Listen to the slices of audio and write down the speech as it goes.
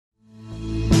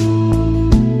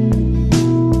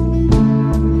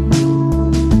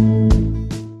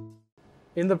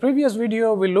In the previous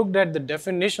video, we looked at the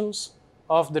definitions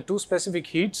of the two specific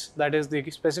heats, that is the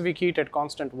specific heat at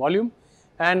constant volume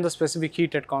and the specific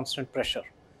heat at constant pressure.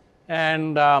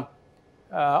 And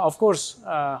of course,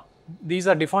 these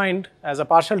are defined as a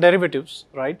partial derivatives,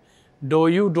 right? Dou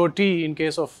u dou t in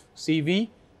case of Cv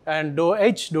and dou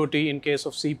h dou t in case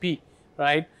of Cp,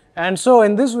 right? And so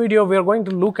in this video, we are going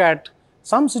to look at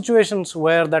some situations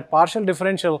where that partial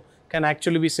differential can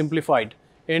actually be simplified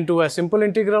into a simple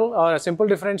integral or a simple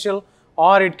differential,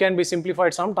 or it can be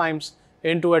simplified sometimes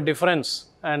into a difference,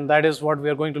 and that is what we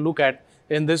are going to look at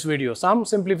in this video. Some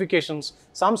simplifications,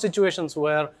 some situations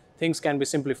where things can be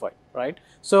simplified, right?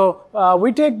 So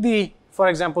we take the, for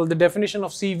example, the definition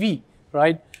of Cv,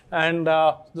 right? And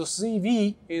the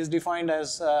Cv is defined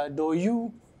as dou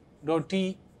u dou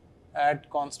t at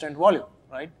constant volume,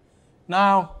 right?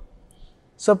 Now,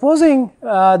 supposing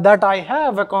that I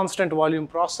have a constant volume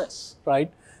process,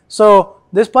 right? So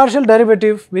this partial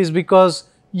derivative is because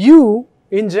u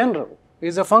in general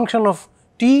is a function of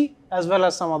t as well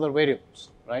as some other variables,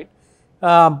 right?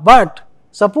 But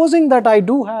supposing that I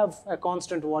do have a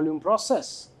constant volume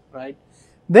process, right?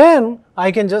 Then I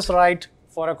can just write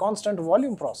for a constant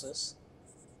volume process,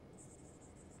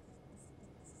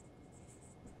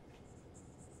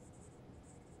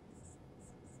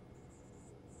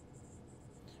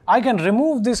 I can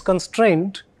remove this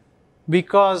constraint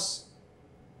because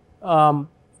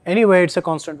anyway it's a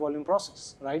constant volume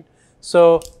process, right?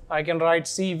 So I can write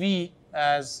Cv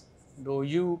as dou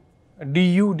u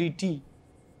du dt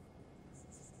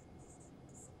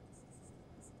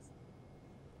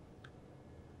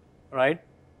right.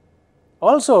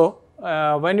 Also,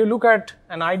 when you look at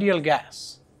an ideal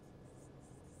gas,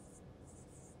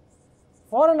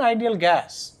 for an ideal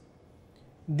gas,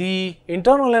 the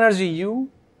internal energy U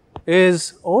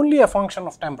is only a function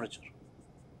of temperature.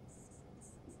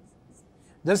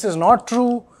 This is not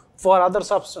true for other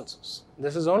substances.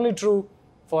 This is only true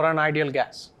for an ideal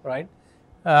gas, right?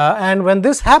 And when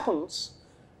this happens,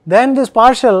 then this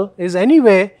partial is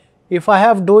anyway, if I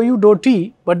have dou u dou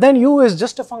t, but then u is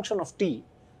just a function of t,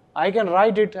 I can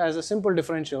write it as a simple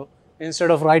differential instead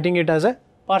of writing it as a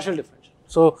partial differential.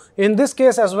 So in this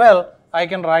case as well, I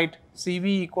can write Cv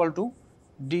equal to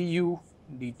du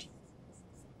dt,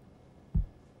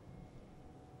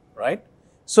 right?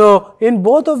 So in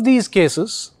both of these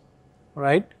cases,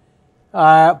 right,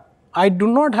 I do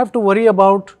not have to worry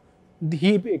about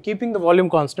keeping the volume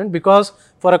constant, because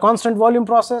for a constant volume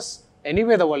process,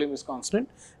 anyway the volume is constant,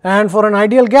 and for an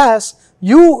ideal gas,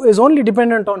 u is only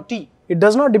dependent on t. It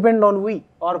does not depend on v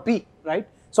or p, right?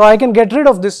 So I can get rid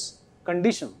of this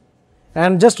condition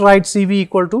and just write Cv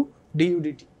equal to du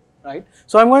dt, right?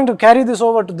 So I'm going to carry this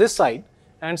over to this side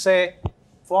and say,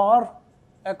 for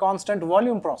a constant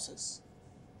volume process,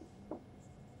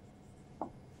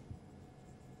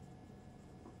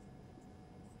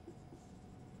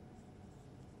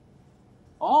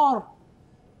 or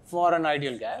for an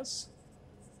ideal gas,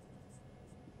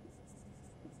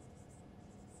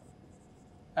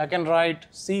 I can write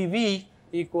Cv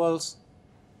equals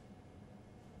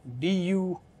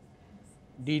du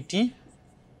dt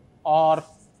or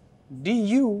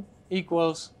du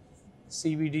equals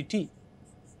Cv dt,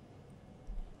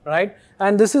 right?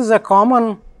 And this is a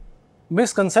common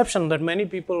misconception that many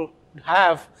people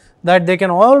have, that they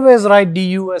can always write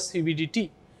du as Cv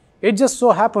dt. It just so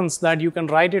happens that you can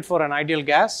write it for an ideal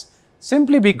gas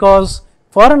simply because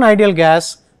for an ideal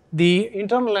gas, the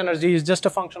internal energy is just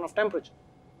a function of temperature.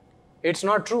 It's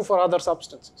not true for other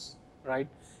substances, right?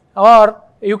 Or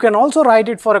you can also write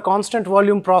it for a constant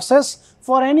volume process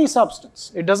for any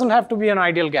substance. It doesn't have to be an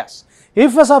ideal gas.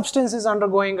 If a substance is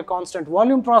undergoing a constant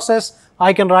volume process,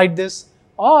 I can write this,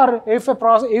 or if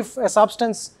a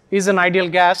substance is an ideal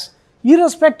gas,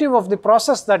 irrespective of the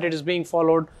process that it is being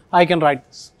followed, I can write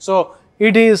this. So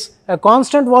it is a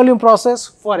constant volume process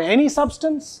for any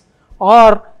substance,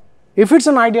 or if it's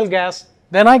an ideal gas,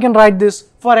 then I can write this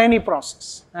for any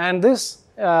process. And this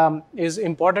is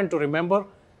important to remember,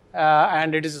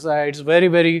 and it's very,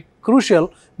 very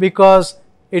crucial, because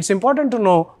it's important to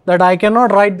know that I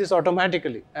cannot write this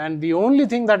automatically, and the only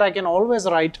thing that I can always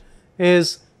write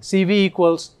is Cv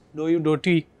equals dou u dou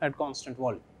t at constant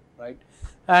volume, right?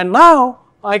 And now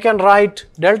I can write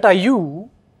delta u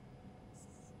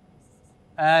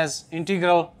as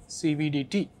integral Cv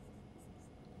dt,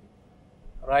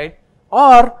 right?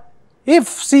 Or if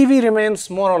Cv remains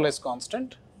more or less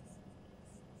constant,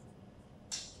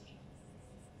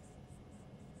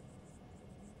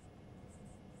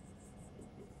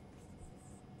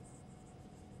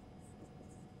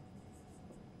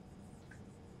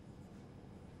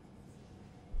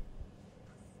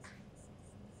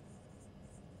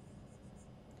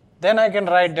 then I can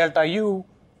write delta U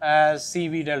as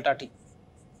CV delta T,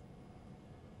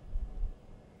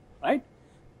 right?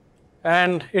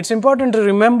 And it's important to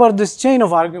remember this chain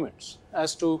of arguments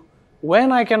as to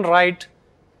when I can write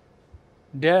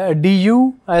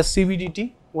du as CV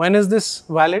dt, when is this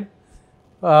valid,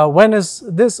 when is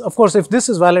this, of course if this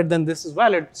is valid then this is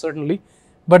valid certainly,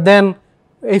 but then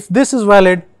if this is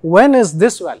valid, when is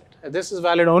this valid? This is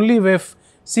valid only if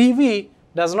CV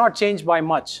does not change by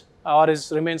much or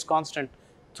remains constant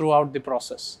throughout the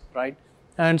process, right?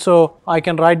 And so I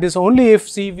can write this only if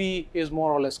CV is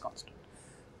more or less constant,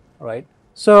 right?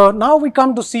 So now we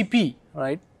come to CP,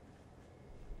 right?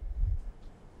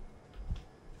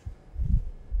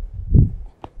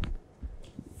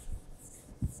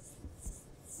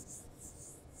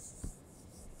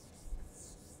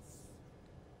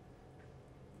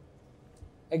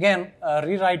 Again,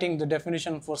 rewriting the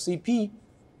definition for Cp,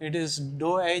 it is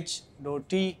dou H dou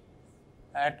T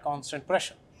at constant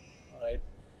pressure, right?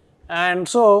 And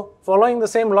so, following the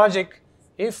same logic,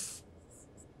 if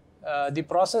the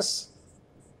process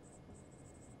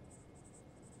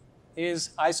is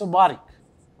isobaric,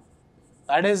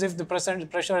 that is, if the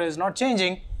pressure is not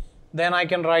changing, then I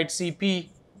can write Cp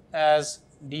as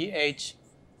dH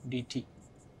dt.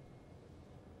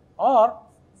 Or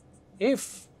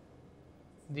if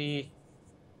the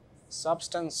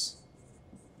substance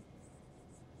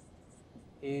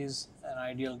is an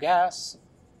ideal gas,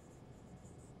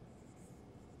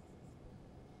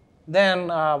 then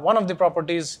one of the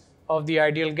properties of the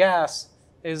ideal gas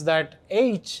is that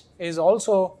H is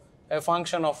also a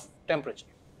function of temperature.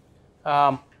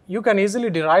 You can easily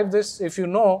derive this if you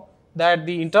know that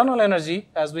the internal energy,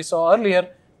 as we saw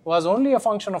earlier, was only a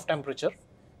function of temperature,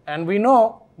 and we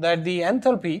know that the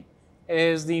enthalpy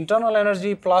is the internal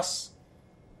energy plus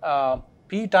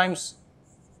P times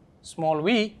small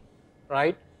v,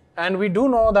 right? And we do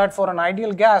know that for an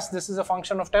ideal gas, this is a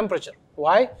function of temperature.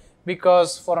 Why?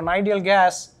 Because for an ideal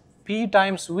gas, P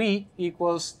times V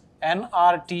equals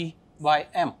nRT by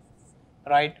M,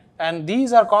 right? And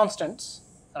these are constants,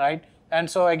 right? And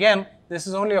so again, this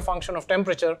is only a function of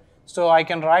temperature, so I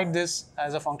can write this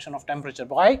as a function of temperature.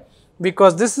 Why?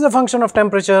 Because this is a function of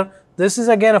temperature, this is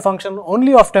again a function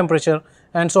only of temperature,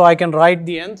 and so I can write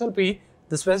the enthalpy,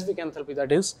 the specific enthalpy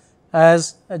that is,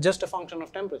 as just a function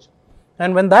of temperature.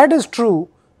 And when that is true,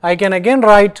 I can again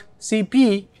write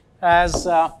Cp as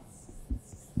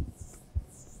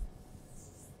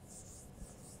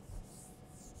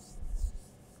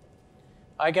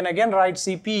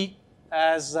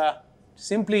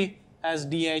simply as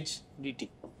dH dt.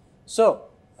 So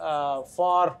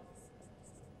for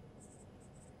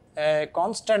a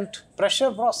constant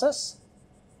pressure process,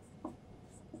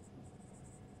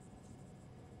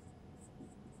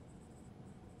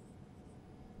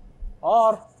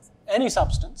 or any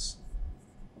substance,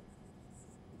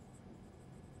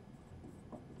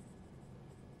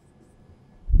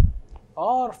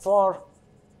 or for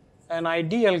an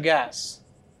ideal gas,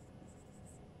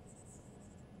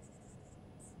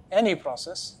 any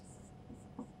process,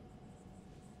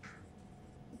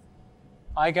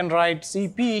 I can write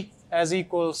Cp as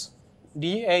equals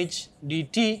dH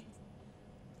dt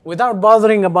without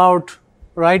bothering about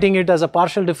writing it as a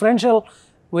partial differential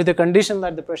with the condition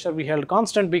that the pressure be held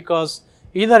constant, because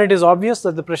either it is obvious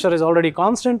that the pressure is already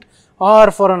constant, or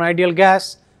for an ideal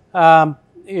gas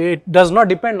it does not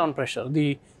depend on pressure,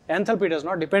 the enthalpy does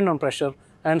not depend on pressure,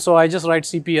 and so I just write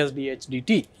Cp as dH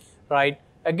dt, right?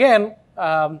 Again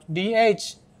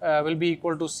dH will be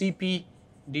equal to Cp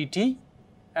dt,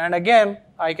 and again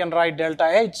I can write delta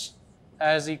H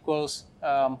as equals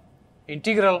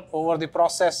integral over the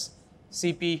process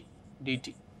Cp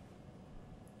dt,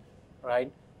 right?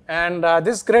 And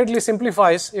this greatly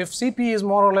simplifies if Cp is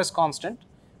more or less constant,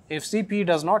 if Cp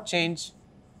does not change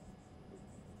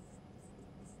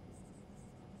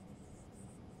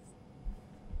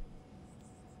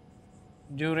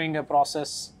during a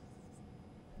process,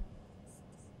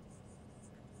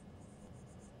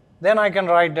 then I can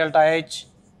write delta H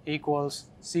equals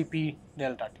Cp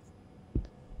delta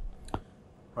T,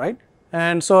 right?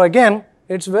 And so again,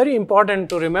 it's very important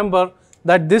to remember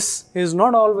that this is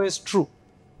not always true.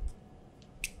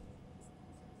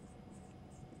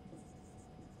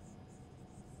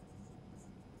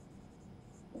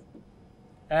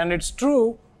 And it's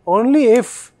true only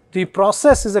if the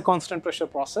process is a constant pressure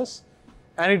process,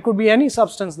 and it could be any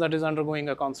substance that is undergoing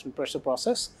a constant pressure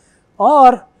process,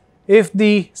 or if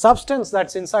the substance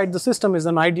that's inside the system is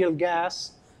an ideal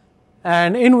gas,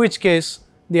 and in which case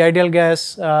the ideal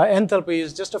gas enthalpy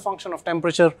is just a function of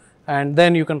temperature, and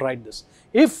then you can write this.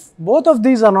 If both of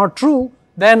these are not true,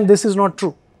 then this is not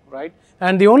true, right?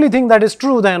 And the only thing that is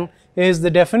true then is the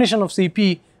definition of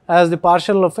Cp as the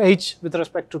partial of H with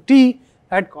respect to T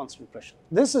at constant pressure.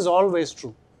 This is always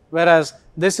true, whereas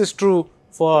this is true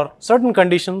for certain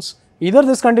conditions. Either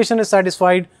this condition is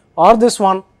satisfied or this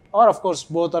one, or of course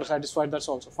both are satisfied, that's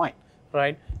also fine,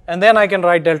 right? And then I can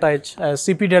write delta H as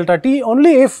Cp delta T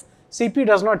only if Cp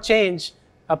does not change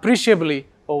appreciably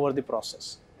over the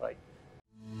process, right?